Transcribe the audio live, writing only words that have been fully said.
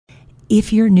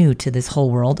if you're new to this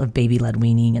whole world of baby-led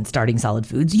weaning and starting solid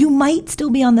foods, you might still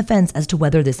be on the fence as to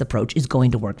whether this approach is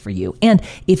going to work for you. And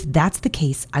if that's the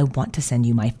case, I want to send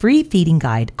you my free feeding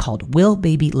guide called Will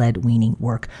Baby-Led Weaning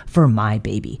Work for My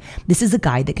Baby? This is a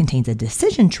guide that contains a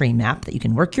decision tree map that you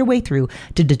can work your way through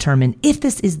to determine if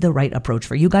this is the right approach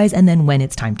for you guys and then when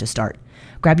it's time to start.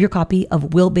 Grab your copy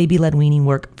of Will Baby-Led Weaning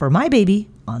Work for My Baby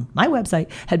on my website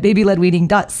at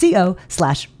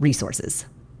babyledweaning.co/resources.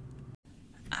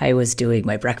 I was doing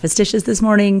my breakfast dishes this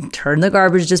morning, turned the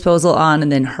garbage disposal on, and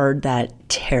then heard that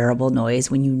terrible noise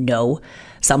when you know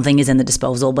something is in the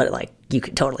disposal, but like you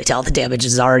could totally tell the damage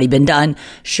has already been done.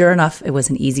 Sure enough, it was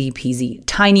an easy peasy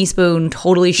tiny spoon,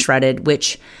 totally shredded,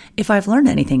 which if I've learned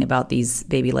anything about these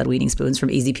baby-led weaning spoons from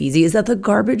Easy Peasy is that the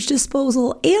garbage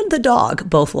disposal and the dog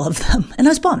both love them. And I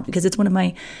was bummed because it's one of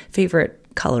my favorite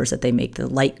colors that they make, the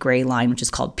light gray line, which is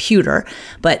called pewter.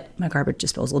 But my garbage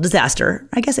disposal disaster,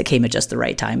 I guess it came at just the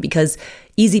right time because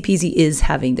Easy Peasy is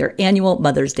having their annual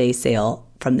Mother's Day sale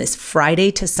from this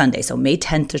Friday to Sunday, so May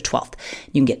 10th to 12th.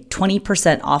 You can get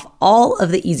 20% off all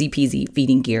of the Easy Peasy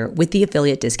feeding gear with the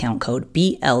affiliate discount code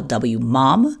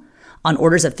BLWMOM on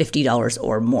orders of $50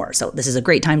 or more. So this is a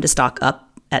great time to stock up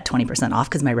at 20% off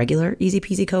because my regular Easy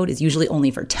Peasy code is usually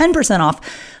only for 10% off.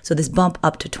 So this bump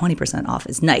up to 20% off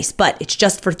is nice, but it's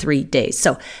just for 3 days.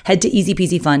 So head to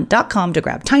easypeasyfun.com to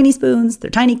grab tiny spoons,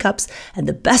 their tiny cups, and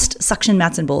the best suction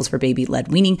mats and bowls for baby-led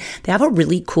weaning. They have a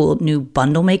really cool new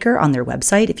bundle maker on their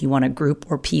website if you want to group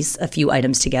or piece a few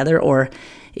items together, or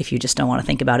if you just don't want to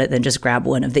think about it, then just grab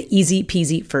one of the Easy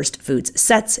Peasy First Foods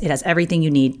sets. It has everything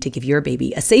you need to give your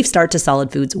baby a safe start to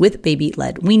solid foods with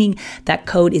baby-led weaning. That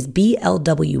code is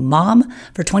BLWMOM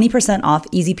for 20% off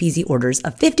Easy Peasy orders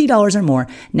of $50 or more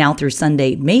now through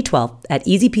Sunday, May 12th at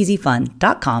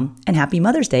easypeasyfun.com. And happy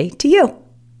Mother's Day to you.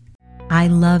 I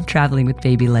love traveling with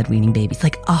baby-led weaning babies,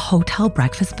 like a hotel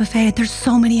breakfast buffet. There's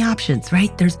so many options,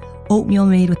 right? There's oatmeal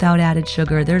made without added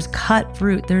sugar. There's cut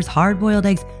fruit. There's hard-boiled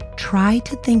eggs. Try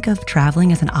to think of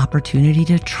traveling as an opportunity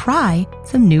to try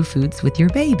some new foods with your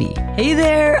baby. Hey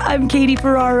there, I'm Katie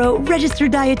Ferraro,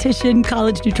 registered dietitian,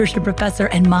 college nutrition professor,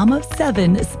 and mom of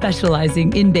 7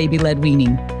 specializing in baby-led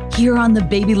weaning. Here on the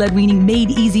Baby-Led Weaning Made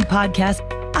Easy podcast,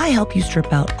 I help you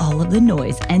strip out all of the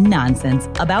noise and nonsense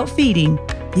about feeding,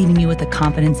 leaving you with the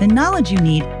confidence and knowledge you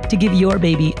need to give your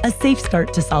baby a safe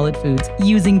start to solid foods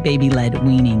using baby-led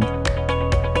weaning.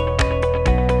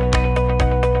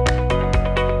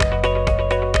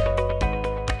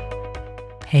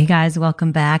 Hey guys,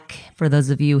 welcome back. For those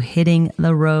of you hitting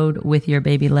the road with your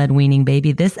baby-led weaning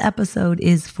baby, this episode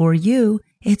is for you.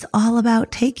 It's all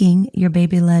about taking your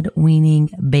baby-led weaning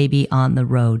baby on the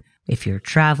road. If you're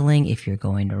traveling, if you're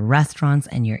going to restaurants,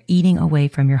 and you're eating away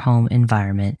from your home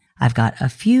environment, I've got a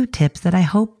few tips that I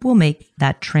hope will make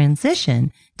that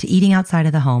transition to eating outside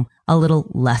of the home a little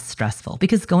less stressful.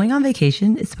 Because going on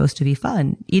vacation is supposed to be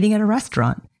fun. Eating at a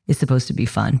restaurant is supposed to be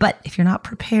fun. But if you're not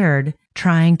prepared,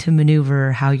 trying to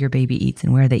maneuver how your baby eats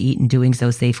and where they eat and doing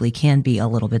so safely can be a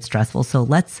little bit stressful. So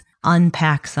let's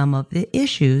unpack some of the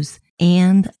issues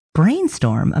and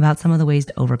brainstorm about some of the ways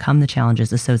to overcome the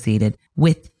challenges associated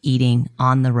with eating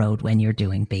on the road when you're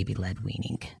doing baby-led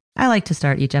weaning. I like to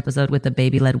start each episode with the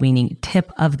baby-led weaning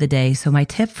tip of the day. So my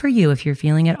tip for you, if you're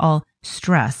feeling at all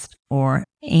stressed or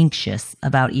anxious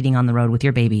about eating on the road with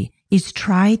your baby, is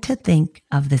try to think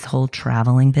of this whole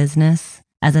traveling business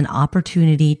as an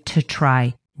opportunity to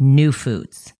try new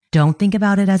foods. Don't think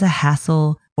about it as a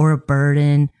hassle or a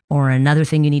burden or another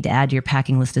thing you need to add to your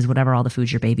packing list is whatever all the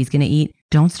foods your baby's going to eat.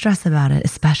 Don't stress about it,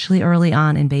 especially early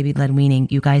on in baby-led weaning.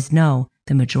 You guys know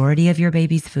the majority of your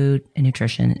baby's food and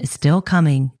nutrition is still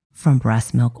coming from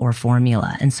breast milk or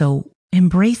formula. And so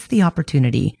embrace the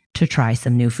opportunity to try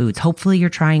some new foods. Hopefully you're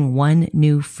trying one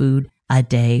new food a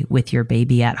day with your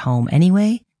baby at home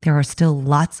anyway. There are still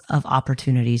lots of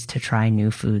opportunities to try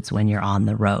new foods when you're on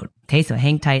the road. Okay, so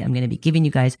hang tight. I'm going to be giving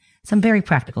you guys some very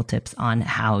practical tips on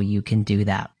how you can do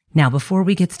that. Now, before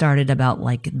we get started about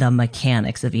like the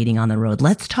mechanics of eating on the road,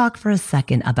 let's talk for a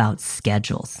second about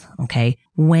schedules. Okay,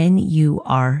 when you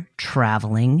are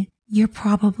traveling, you're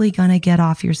probably going to get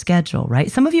off your schedule,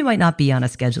 right? Some of you might not be on a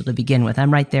schedule to begin with.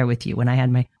 I'm right there with you. When I had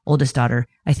my oldest daughter,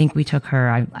 I think we took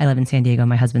her, I live in San Diego.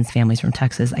 My husband's family's from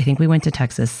Texas. I think we went to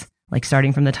Texas like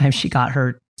starting from the time she got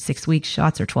her 6-week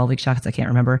shots or 12-week shots, I can't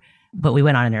remember. But we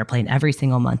went on an airplane every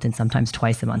single month and sometimes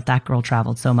twice a month. That girl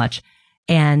traveled so much.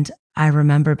 And I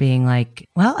remember being like,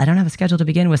 well, I don't have a schedule to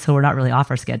begin with, so we're not really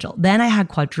off our schedule. Then I had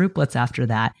quadruplets after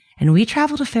that. And we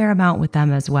traveled a fair amount with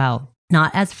them as well.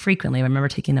 Not as frequently. I remember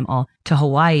taking them all to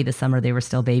Hawaii the summer they were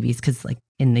still babies because like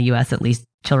in the US, at least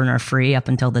children are free up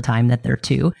until the time that they're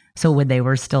 2. So when they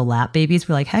were still lap babies,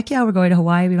 we're like, heck yeah, we're going to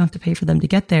Hawaii. We don't have to pay for them to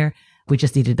get there. We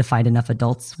just needed to find enough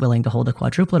adults willing to hold a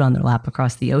quadruplet on their lap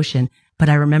across the ocean. But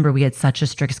I remember we had such a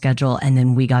strict schedule, and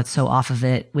then we got so off of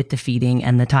it with the feeding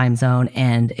and the time zone.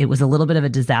 And it was a little bit of a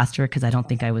disaster because I don't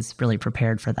think I was really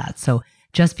prepared for that. So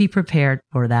just be prepared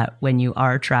for that when you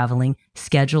are traveling.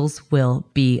 Schedules will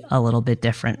be a little bit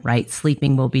different, right?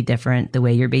 Sleeping will be different. The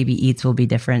way your baby eats will be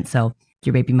different. So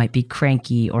your baby might be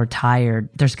cranky or tired.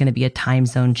 There's going to be a time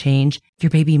zone change. Your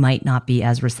baby might not be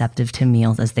as receptive to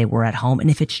meals as they were at home.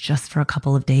 And if it's just for a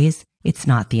couple of days, it's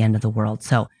not the end of the world.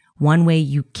 So one way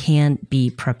you can be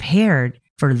prepared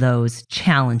for those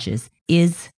challenges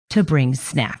is to bring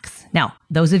snacks. Now,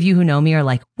 those of you who know me are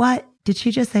like, what? Did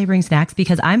she just say bring snacks?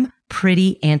 Because I'm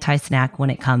pretty anti-snack when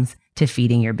it comes to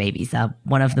feeding your babies.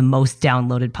 One of the most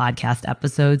downloaded podcast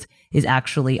episodes is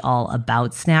actually all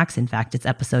about snacks. In fact, it's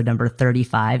episode number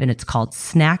 35, and it's called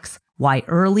Snacks, Why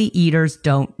Early Eaters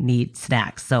Don't Need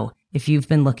Snacks. So if you've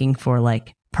been looking for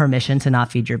like permission to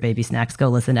not feed your baby snacks, go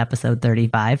listen to episode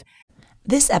 35.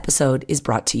 This episode is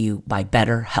brought to you by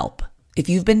BetterHelp. If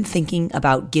you've been thinking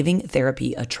about giving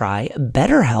therapy a try,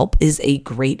 BetterHelp is a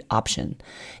great option.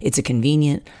 It's a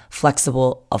convenient,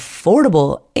 flexible,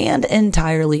 affordable, and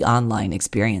entirely online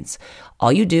experience.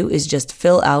 All you do is just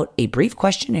fill out a brief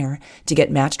questionnaire to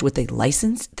get matched with a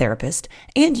licensed therapist,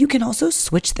 and you can also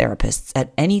switch therapists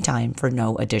at any time for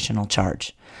no additional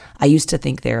charge. I used to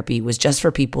think therapy was just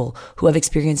for people who have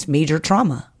experienced major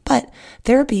trauma. But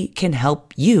therapy can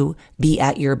help you be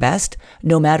at your best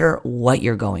no matter what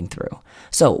you're going through.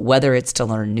 So whether it's to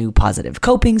learn new positive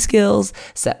coping skills,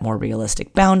 set more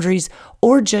realistic boundaries,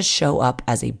 or just show up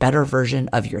as a better version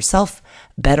of yourself,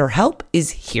 BetterHelp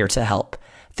is here to help.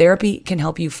 Therapy can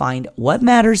help you find what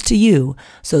matters to you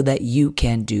so that you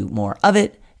can do more of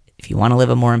it. If you want to live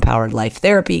a more empowered life,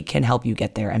 therapy can help you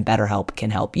get there, and BetterHelp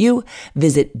can help you.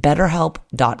 Visit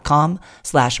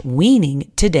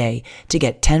betterhelp.com/weaning today to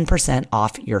get 10%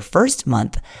 off your first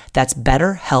month. That's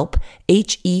BetterHelp,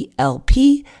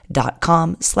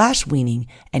 HELP.com/weaning,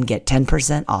 and get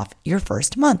 10% off your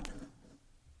first month.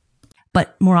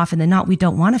 But more often than not, we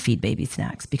don't want to feed baby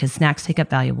snacks because snacks take up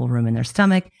valuable room in their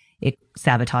stomach. It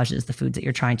sabotages the foods that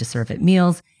you're trying to serve at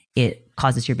meals. It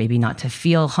causes your baby not to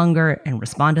feel hunger and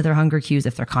respond to their hunger cues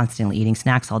if they're constantly eating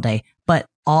snacks all day. But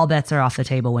all bets are off the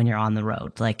table when you're on the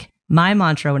road. Like my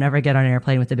mantra whenever I get on an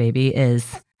airplane with the baby is,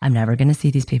 I'm never going to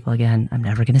see these people again. I'm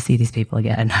never going to see these people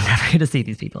again. I'm never going to see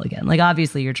these people again. Like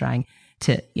obviously you're trying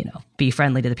to, be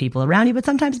friendly to the people around you, but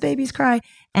sometimes babies cry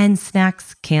and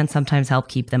snacks can sometimes help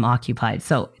keep them occupied.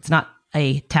 So it's not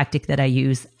a tactic that I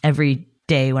use every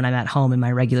day when I'm at home in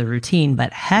my regular routine,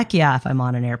 but heck yeah, if I'm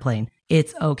on an airplane,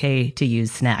 it's okay to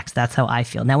use snacks. That's how I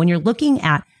feel. Now, when you're looking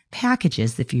at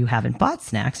packages, if you haven't bought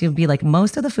snacks, you'll be like,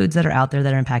 most of the foods that are out there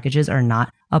that are in packages are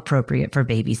not appropriate for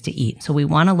babies to eat. So we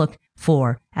want to look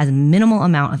for as minimal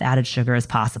amount of added sugar as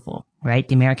possible, right?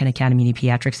 The American Academy of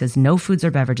Pediatrics says no foods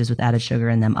or beverages with added sugar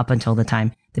in them up until the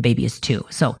time the baby is 2.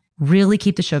 So really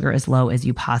keep the sugar as low as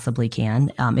you possibly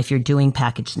can. If you're doing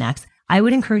packaged snacks, I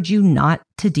would encourage you not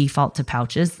to default to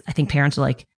pouches. I think parents are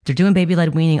like, they're doing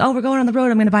baby-led weaning. Oh, we're going on the road.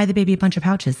 I'm going to buy the baby a bunch of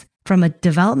pouches. From a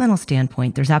developmental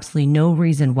standpoint, there's absolutely no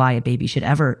reason why a baby should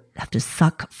ever have to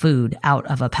suck food out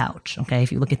of a pouch. Okay.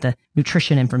 If you look at the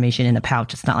nutrition information in a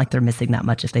pouch, it's not like they're missing that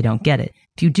much if they don't get it.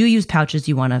 If you do use pouches,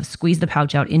 you want to squeeze the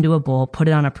pouch out into a bowl, put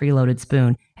it on a preloaded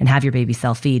spoon, and have your baby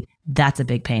self-feed. That's a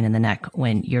big pain in the neck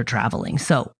when you're traveling.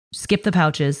 So skip the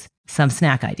pouches, some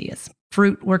snack ideas.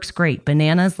 Fruit works great.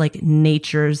 Bananas, like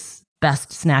nature's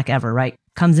best snack ever, right?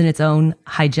 Comes in its own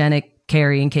hygienic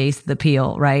carrying case, the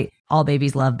peel, right? All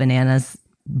babies love bananas.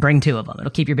 Bring 2 of them.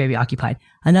 It'll keep your baby occupied.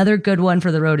 Another good one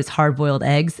for the road is hard-boiled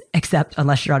eggs, except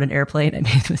unless you're on an airplane. I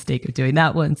made the mistake of doing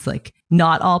that once. Like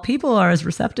not all people are as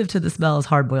receptive to the smell as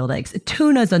hard-boiled eggs.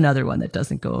 Tuna is another one that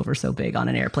doesn't go over so big on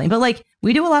an airplane. But like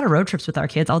we do a lot of road trips with our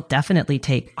kids. I'll definitely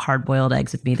take hard-boiled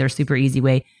eggs with me. They're a super easy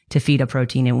way to feed a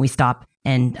protein and we stop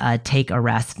and take a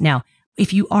rest. Now,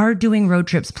 if you are doing road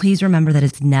trips, please remember that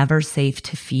it's never safe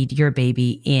to feed your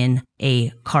baby in a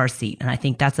car seat. And I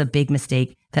think that's a big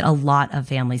mistake that a lot of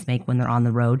families make when they're on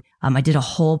the road. I did a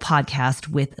whole podcast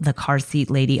with the car seat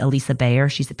lady, Elisa Bayer.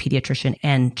 She's a pediatrician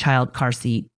and child car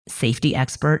seat safety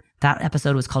expert. That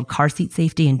episode was called Car Seat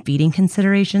Safety and Feeding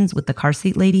Considerations with the car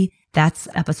seat lady. That's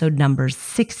episode number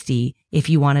 60. If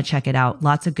you want to check it out,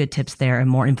 lots of good tips there and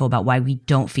more info about why we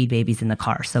don't feed babies in the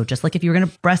car. So just like if you were going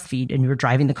to breastfeed and you were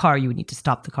driving the car, you would need to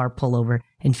stop the car, pull over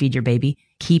and feed your baby.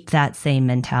 Keep that same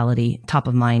mentality top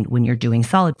of mind when you're doing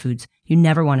solid foods. You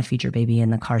never want to feed your baby in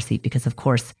the car seat because of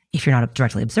course, if you're not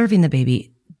directly observing the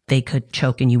baby, they could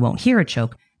choke and you won't hear a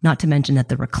choke. Not to mention that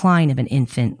the recline of an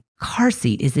infant car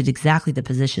seat is at exactly the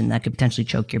position that could potentially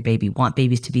choke your baby. Want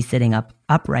babies to be sitting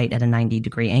upright at a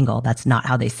 90-degree angle. That's not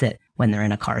how they sit when they're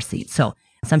in a car seat. So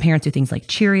some parents do things like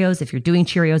Cheerios. If you're doing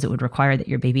Cheerios, it would require that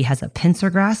your baby has a pincer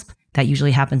grasp. That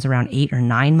usually happens around 8 or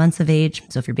 9 months of age.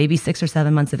 So if your baby's 6 or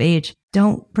 7 months of age,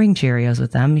 don't bring Cheerios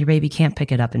with them. Your baby can't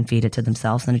pick it up and feed it to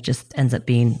themselves, and it just ends up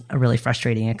being a really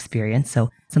frustrating experience. So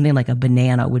something like a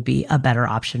banana would be a better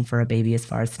option for a baby as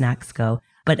far as snacks go.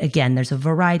 But again, there's a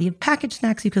variety of packaged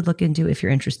snacks you could look into if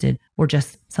you're interested, or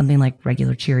just something like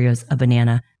regular Cheerios, a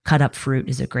banana. Cut up fruit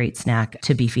is a great snack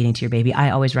to be feeding to your baby.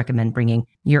 I always recommend bringing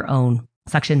your own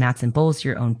suction mats and bowls,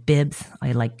 your own bibs.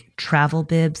 I like travel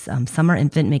bibs. Summer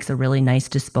Infant makes a really nice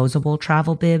disposable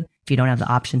travel bib. If you don't have the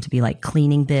option to be like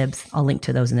cleaning bibs, I'll link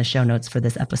to those in the show notes for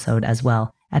this episode as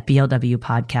well at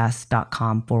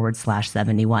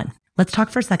blwpodcast.com/71. Let's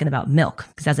talk for a second about milk,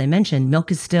 because as I mentioned,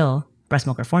 milk is still, breast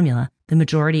milk or formula, the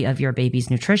majority of your baby's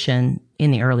nutrition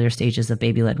in the earlier stages of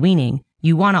baby-led weaning.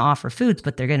 You want to offer foods,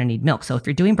 but they're going to need milk. So if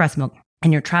you're doing breast milk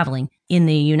and you're traveling in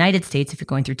the United States, if you're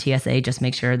going through TSA, just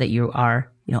make sure that you are,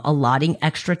 allotting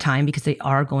extra time, because they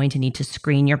are going to need to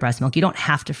screen your breast milk. You don't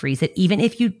have to freeze it. Even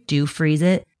if you do freeze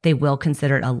it, they will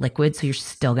consider it a liquid. So you're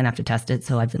still going to have to test it.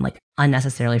 So I've been like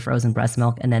unnecessarily frozen breast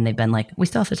milk. And then they've been like, we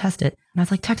still have to test it. And I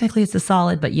was like, technically it's a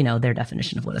solid, but their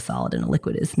definition of what a solid and a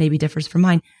liquid is maybe differs from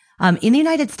mine. In the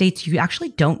United States, you actually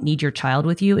don't need your child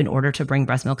with you in order to bring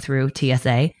breast milk through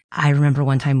TSA. I remember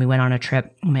one time we went on a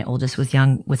trip. My oldest was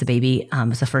young, was a baby. It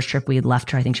was the first trip we had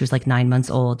left her. I think she was like 9 months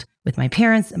old with my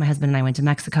parents, and my husband and I went to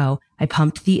Mexico. I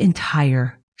pumped the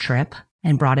entire trip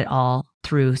and brought it all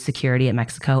through security at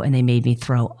Mexico, and they made me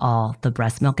throw all the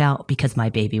breast milk out because my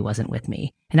baby wasn't with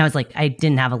me. And I was like, I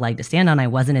didn't have a leg to stand on. I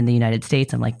wasn't in the United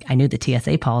States. I'm like, I knew the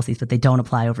TSA policies, but they don't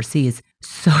apply overseas.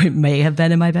 So it may have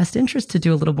been in my best interest to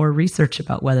do a little more research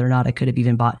about whether or not I could have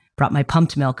even brought my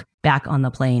pumped milk back on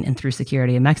the plane and through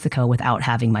security in Mexico without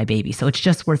having my baby. So it's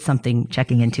just worth something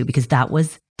checking into, because that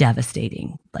was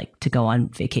devastating, like to go on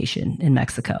vacation in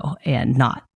Mexico and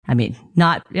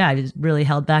I just really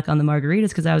held back on the margaritas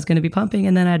because I was going to be pumping,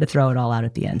 and then I had to throw it all out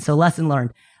at the end. So lesson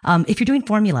learned. If you're doing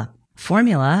formula,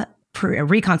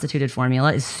 reconstituted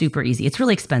formula is super easy. It's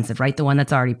really expensive, right? The one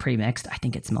that's already pre-mixed. I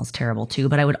think it smells terrible too,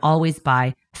 but I would always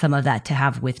buy some of that to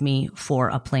have with me for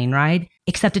a plane ride,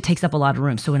 except it takes up a lot of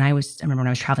room. So I remember when I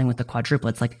was traveling with the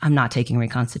quadruplets, like I'm not taking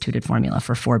reconstituted formula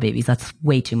for 4 babies. That's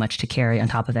way too much to carry on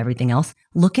top of everything else.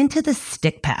 Look into the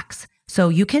stick packs. So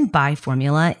you can buy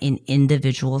formula in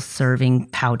individual serving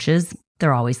pouches.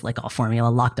 They're always like all formula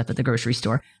locked up at the grocery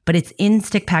store, but it's in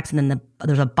stick packs. And then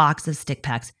there's a box of stick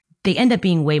packs. They end up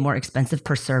being way more expensive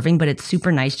per serving, but it's super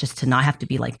nice just to not have to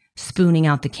be like spooning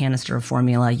out the canister of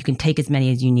formula. You can take as many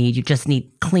as you need. You just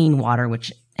need clean water,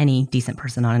 which any decent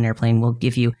person on an airplane will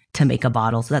give you to make a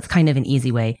bottle. So that's kind of an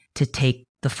easy way to take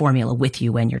the formula with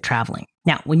you when you're traveling.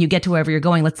 Now, when you get to wherever you're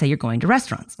going, let's say you're going to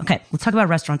restaurants. Okay, let's talk about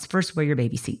restaurants first, where your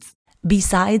baby seats.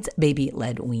 Besides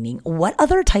baby-led weaning, what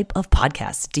other type of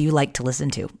podcasts do you like to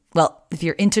listen to? Well, if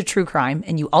you're into true crime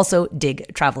and you also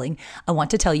dig traveling, I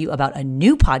want to tell you about a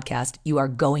new podcast you are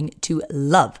going to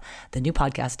love. The new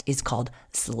podcast is called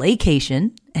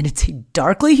Slaycation, and it's a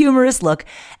darkly humorous look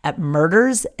at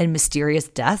murders and mysterious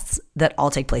deaths that all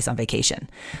take place on vacation.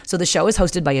 So the show is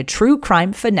hosted by a true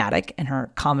crime fanatic and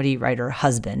her comedy writer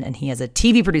husband, and he has a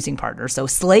TV producing partner. So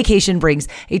Slaycation brings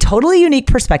a totally unique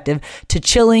perspective to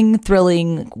chilling,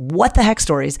 thrilling, what the heck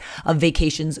stories of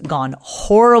vacations gone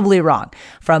horribly wrong.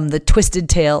 From the twisted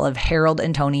tale of Harold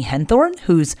and Tony Henthorne,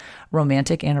 whose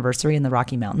romantic anniversary in the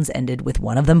Rocky Mountains ended with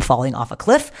one of them falling off a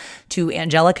cliff, to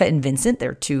Angelica and Vincent,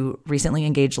 their 2 recently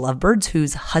engaged lovebirds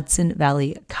whose Hudson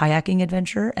Valley kayaking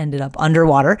adventure ended up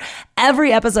underwater.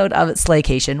 Every episode of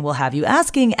Slaycation will have you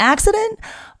asking, accident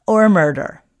or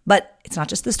murder? But it's not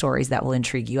just the stories that will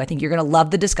intrigue you. I think you're going to love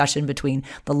the discussion between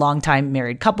the longtime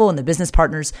married couple and the business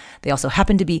partners. They also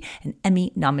happen to be an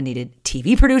Emmy-nominated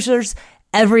TV producers.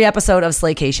 Every episode of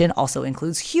Slaycation also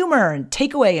includes humor and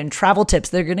takeaway and travel tips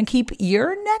that are going to keep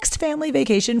your next family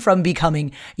vacation from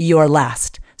becoming your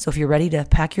last. So if you're ready to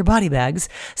pack your body bags,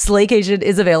 Slaycation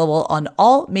is available on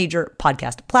all major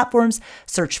podcast platforms.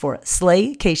 Search for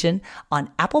Slaycation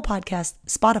on Apple Podcasts,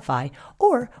 Spotify,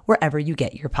 or wherever you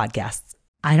get your podcasts.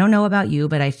 I don't know about you,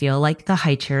 but I feel like the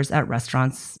high chairs at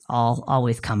restaurants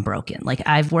always come broken. Like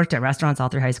I've worked at restaurants all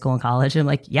through high school and college. And I'm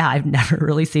like, yeah, I've never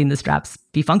really seen the straps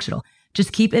be functional.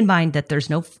 Just keep in mind that there's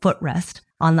no footrest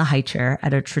on the high chair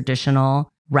at a traditional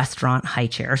restaurant high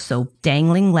chair. So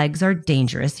dangling legs are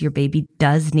dangerous. Your baby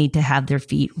does need to have their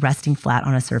feet resting flat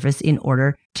on a surface in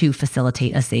order to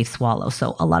facilitate a safe swallow.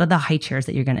 So a lot of the high chairs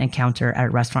that you're going to encounter at a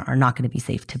restaurant are not going to be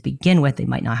safe to begin with. They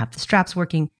might not have the straps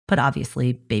working, but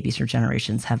obviously babies for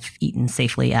generations have eaten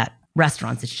safely at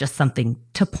restaurants. It's just something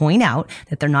to point out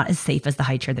that they're not as safe as the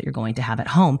high chair that you're going to have at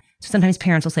home. So sometimes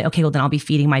parents will say, okay, well then I'll be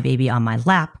feeding my baby on my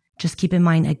lap. Just keep in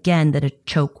mind, again, that a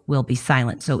choke will be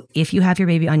silent. So if you have your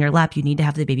baby on your lap, you need to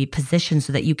have the baby positioned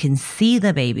so that you can see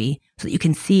the baby, so that you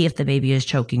can see if the baby is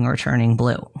choking or turning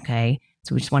blue, okay?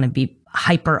 So we just want to be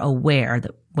hyper aware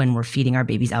that when we're feeding our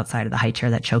babies outside of the high chair,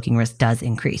 that choking risk does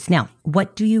increase. Now,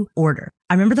 what do you order?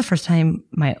 I remember the first time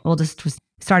my oldest was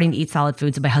starting to eat solid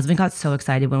foods, and my husband got so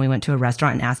excited when we went to a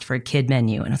restaurant and asked for a kid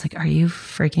menu. And I was like, are you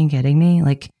freaking kidding me?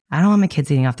 Like, I don't want my kids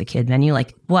eating off the kid menu.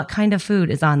 Like, what kind of food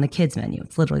is on the kids menu?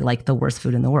 It's literally like the worst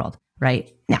food in the world,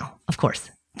 right? Now, of course,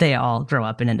 they all grow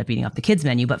up and end up eating off the kids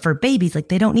menu. But for babies, like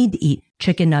they don't need to eat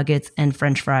chicken nuggets and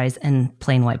French fries and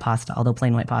plain white pasta, although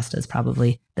plain white pasta is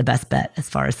probably the best bet as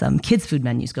far as some kids food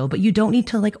menus go. But you don't need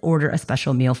to like order a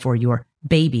special meal for your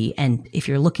baby. And if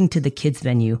you're looking to the kids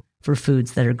menu for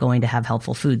foods that are going to have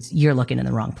helpful foods, you're looking in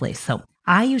the wrong place. So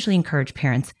I usually encourage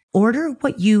parents, order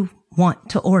what you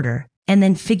want to order and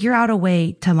then figure out a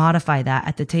way to modify that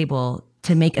at the table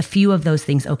to make a few of those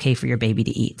things okay for your baby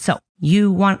to eat. So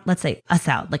you want, let's say, a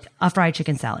salad, like a fried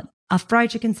chicken salad. A fried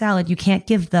chicken salad, you can't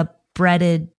give the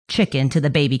breaded chicken to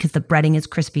the baby because the breading is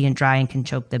crispy and dry and can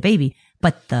choke the baby.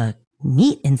 But the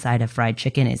meat inside of fried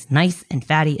chicken is nice and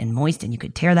fatty and moist, and you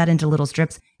could tear that into little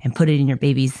strips and put it in your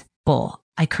baby's bowl.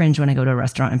 I cringe when I go to a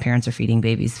restaurant and parents are feeding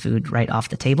babies food right off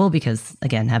the table because,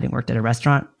 again, having worked at a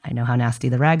restaurant, I know how nasty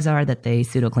the rags are that they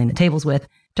pseudo-clean the tables with.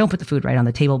 Don't put the food right on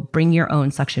the table. Bring your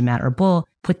own suction mat or bowl.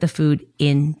 Put the food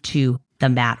into the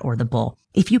mat or the bowl.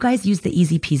 If you guys use the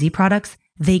Easy Peasy products,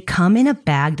 they come in a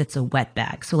bag that's a wet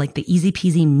bag. So like the Easy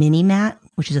Peasy mini mat,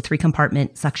 which is a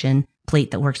 3-compartment suction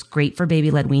plate that works great for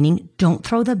baby-led weaning, don't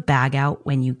throw the bag out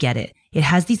when you get it. It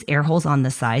has these air holes on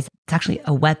the sides. It's actually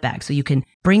a wet bag. So you can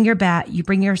bring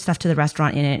your stuff to the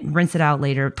restaurant in it, rinse it out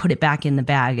later, put it back in the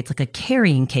bag. It's like a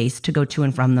carrying case to go to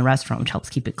and from the restaurant, which helps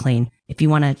keep it clean. If you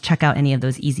want to check out any of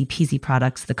those Easy Peasy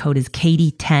products, the code is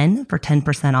Katie10 for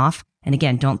 10% off. And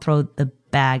again, don't throw the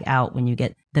bag out when you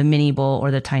get the mini bowl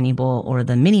or the tiny bowl or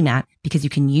the mini mat, because you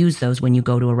can use those when you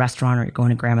go to a restaurant or you're going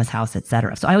to grandma's house,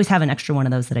 etc. So I always have an extra one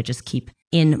of those that I just keep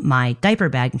in my diaper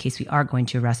bag in case we are going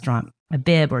to a restaurant, a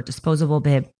bib or a disposable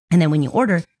bib. And then when you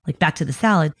order, like back to the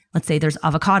salad, let's say there's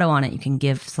avocado on it, you can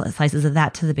give slices of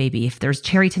that to the baby. If there's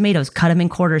cherry tomatoes, cut them in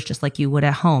quarters just like you would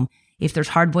at home. If there's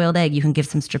hard-boiled egg, you can give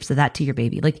some strips of that to your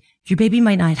baby. Like your baby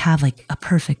might not have like a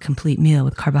perfect complete meal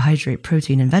with carbohydrate,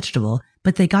 protein, and vegetable,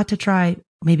 but they got to try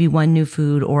maybe one new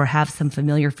food or have some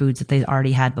familiar foods that they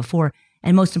already had before.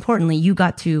 And most importantly, you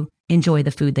got to enjoy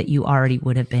the food that you already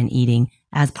would have been eating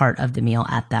as part of the meal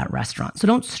at that restaurant. So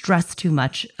don't stress too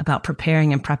much about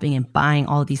preparing and prepping and buying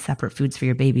all of these separate foods for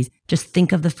your babies. Just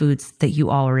think of the foods that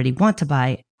you already want to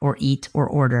buy or eat or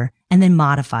order, and then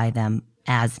modify them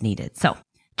as needed. So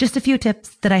just a few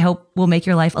tips that I hope will make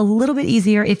your life a little bit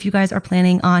easier if you guys are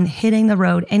planning on hitting the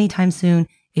road anytime soon.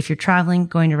 If you're traveling,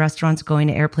 going to restaurants, going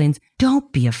to airplanes,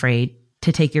 don't be afraid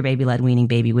to take your baby-led weaning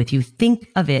baby with you. Think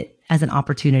of it as an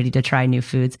opportunity to try new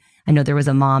foods. I know there was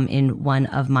a mom in one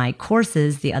of my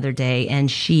courses the other day, and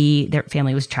their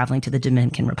family was traveling to the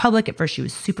Dominican Republic. At first, she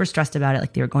was super stressed about it,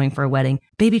 like they were going for a wedding.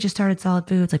 Baby just started solid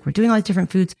foods. Like, we're doing all these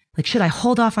different foods. Like, should I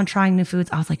hold off on trying new foods?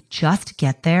 I was like, just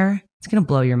get there. It's going to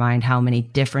blow your mind how many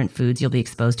different foods you'll be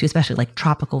exposed to, especially like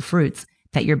tropical fruits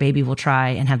that your baby will try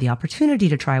and have the opportunity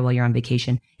to try while you're on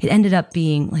vacation. It ended up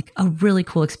being like a really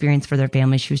cool experience for their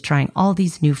family. She was trying all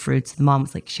these new fruits. The mom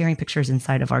was like sharing pictures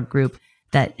inside of our group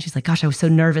that she's like, gosh, I was so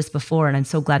nervous before, and I'm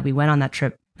so glad we went on that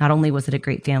trip. Not only was it a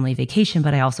great family vacation,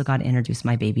 but I also got to introduce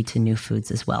my baby to new foods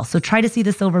as well. So try to see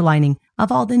the silver lining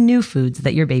of all the new foods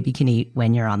that your baby can eat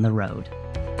when you're on the road.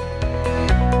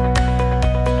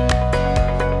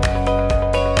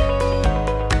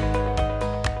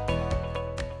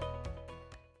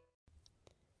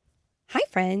 Hi,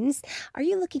 friends. Are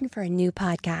you looking for a new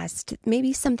podcast?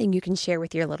 Maybe something you can share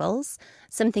with your littles?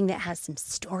 Something that has some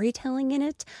storytelling in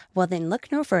it? Well, then look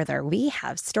no further. We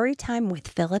have Storytime with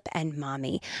Philip and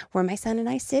Mommy, where my son and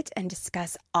I sit and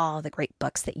discuss all the great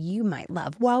books that you might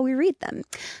love while we read them.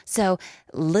 So,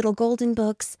 Little Golden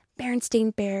Books,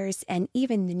 Berenstain Bears, and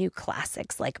even the new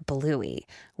classics like Bluey.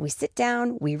 We sit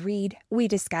down, we read, we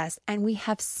discuss, and we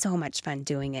have so much fun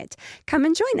doing it. Come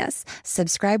and join us.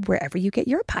 Subscribe wherever you get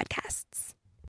your podcasts.